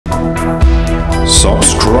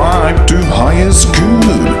Subscribe to Highest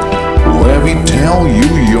Good, where we tell you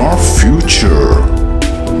your future.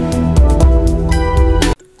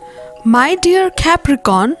 My dear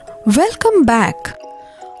Capricorn, welcome back.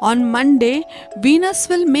 On Monday, Venus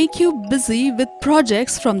will make you busy with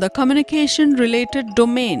projects from the communication related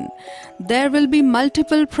domain. There will be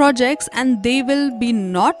multiple projects and they will be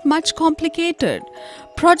not much complicated.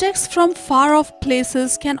 Projects from far off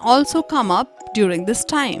places can also come up during this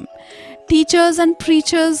time. Teachers and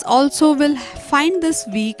preachers also will find this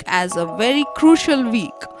week as a very crucial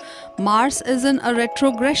week. Mars is in a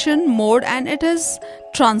retrogression mode and it is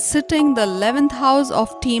transiting the 11th house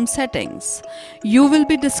of team settings. You will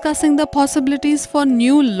be discussing the possibilities for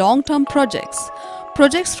new long-term projects.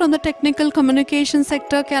 Projects from the technical communication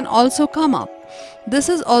sector can also come up. This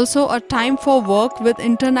is also a time for work with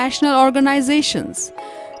international organizations.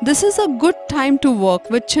 This is a good time to work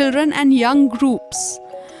with children and young groups.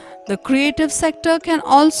 The creative sector can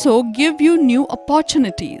also give you new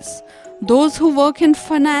opportunities. Those who work in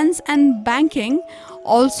finance and banking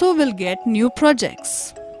also will get new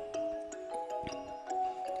projects.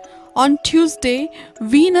 On Tuesday,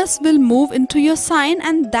 Venus will move into your sign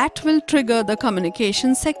and that will trigger the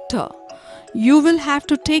communication sector. You will have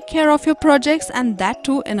to take care of your projects and that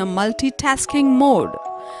too in a multitasking mode.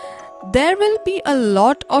 There will be a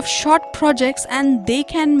lot of short projects and they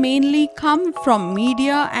can mainly come from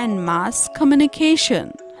media and mass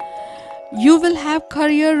communication. You will have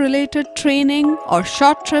career-related training or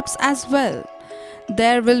short trips as well.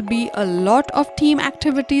 There will be a lot of team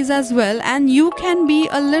activities as well and you can be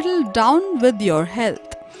a little down with your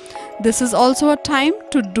health. This is also a time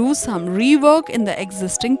to do some rework in the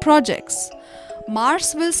existing projects.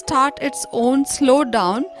 Mars will start its own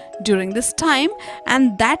slowdown during this time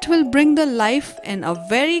and that will bring the life in a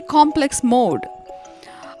very complex mode.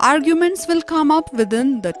 Arguments will come up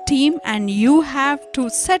within the team and you have to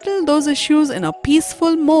settle those issues in a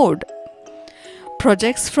peaceful mode.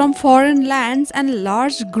 Projects from foreign lands and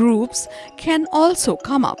large groups can also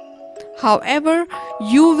come up. However,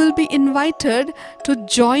 you will be invited to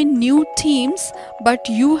join new teams, but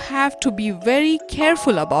you have to be very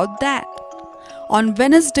careful about that. On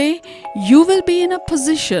Wednesday, you will be in a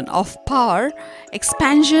position of power,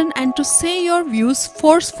 expansion, and to say your views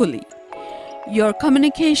forcefully. Your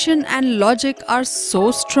communication and logic are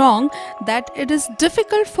so strong that it is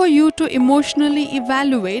difficult for you to emotionally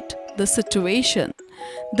evaluate the situation.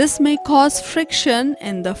 This may cause friction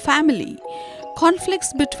in the family.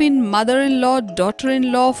 Conflicts between mother-in-law,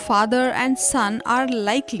 daughter-in-law, father and son are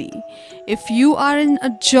likely. If you are in a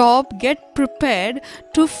job, get prepared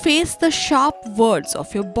to face the sharp words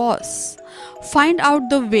of your boss. Find out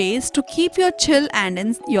the ways to keep your chill and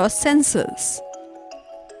in your senses.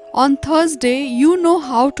 On Thursday, you know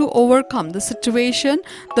how to overcome the situation,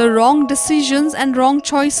 the wrong decisions and wrong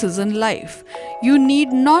choices in life. You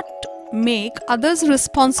need not make others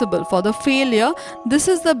responsible for the failure. This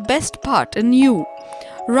is the best part in you.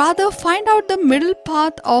 Rather, find out the middle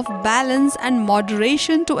path of balance and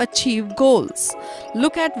moderation to achieve goals.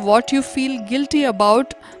 Look at what you feel guilty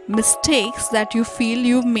about, mistakes that you feel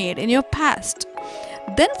you've made in your past.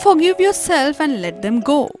 Then forgive yourself and let them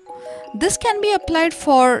go. This can be applied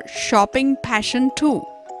for shopping passion too.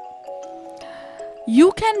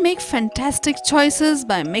 You can make fantastic choices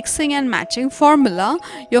by mixing and matching formula.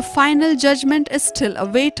 Your final judgment is still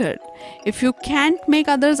awaited. If you can't make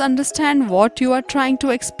others understand what you are trying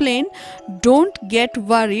to explain, don't get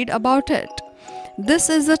worried about it. This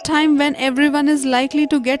is a time when everyone is likely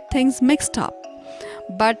to get things mixed up.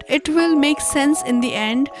 But it will make sense in the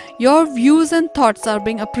end. Your views and thoughts are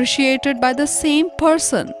being appreciated by the same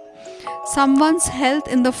person. Someone's health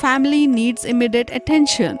in the family needs immediate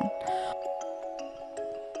attention.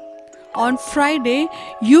 On Friday,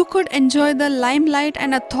 you could enjoy the limelight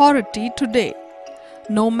and authority today.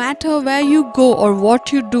 No matter where you go or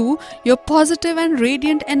what you do, your positive and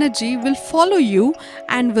radiant energy will follow you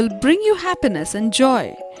and will bring you happiness and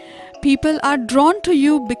joy. People are drawn to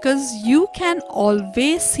you because you can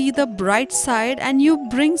always see the bright side and you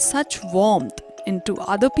bring such warmth into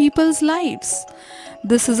other people's lives.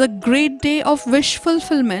 This is a great day of wish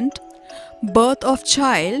fulfillment, birth of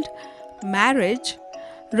child, marriage,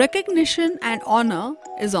 recognition and honor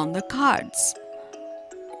is on the cards.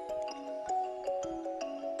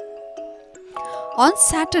 On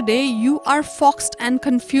Saturday, you are foxed and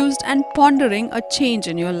confused and pondering a change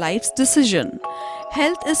in your life's decision.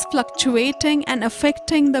 Health is fluctuating and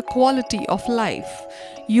affecting the quality of life.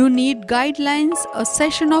 You need guidelines, a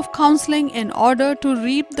session of counseling in order to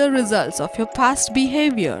reap the results of your past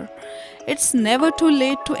behavior. It's never too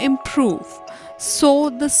late to improve. Sow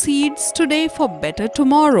the seeds today for better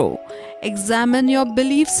tomorrow. Examine your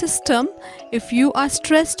belief system. If you are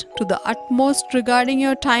stressed to the utmost regarding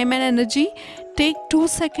your time and energy, take 2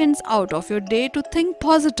 seconds out of your day to think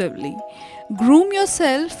positively. Groom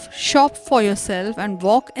yourself, shop for yourself, and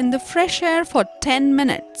walk in the fresh air for 10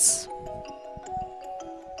 minutes.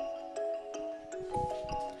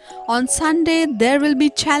 On Sunday, there will be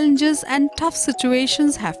challenges and tough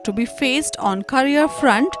situations have to be faced on career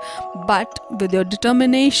front, but with your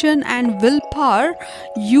determination and willpower,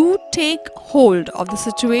 you take hold of the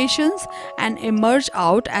situations and emerge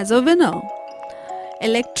out as a winner.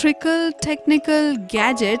 Electrical, technical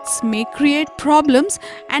gadgets may create problems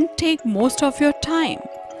and take most of your time.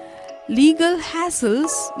 Legal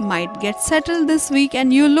hassles might get settled this week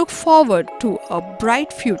and you look forward to a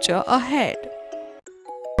bright future ahead.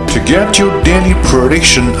 To get your daily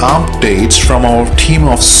prediction updates from our team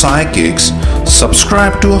of psychics,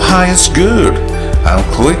 subscribe to Highest Good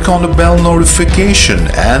and click on the bell notification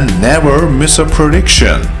and never miss a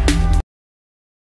prediction.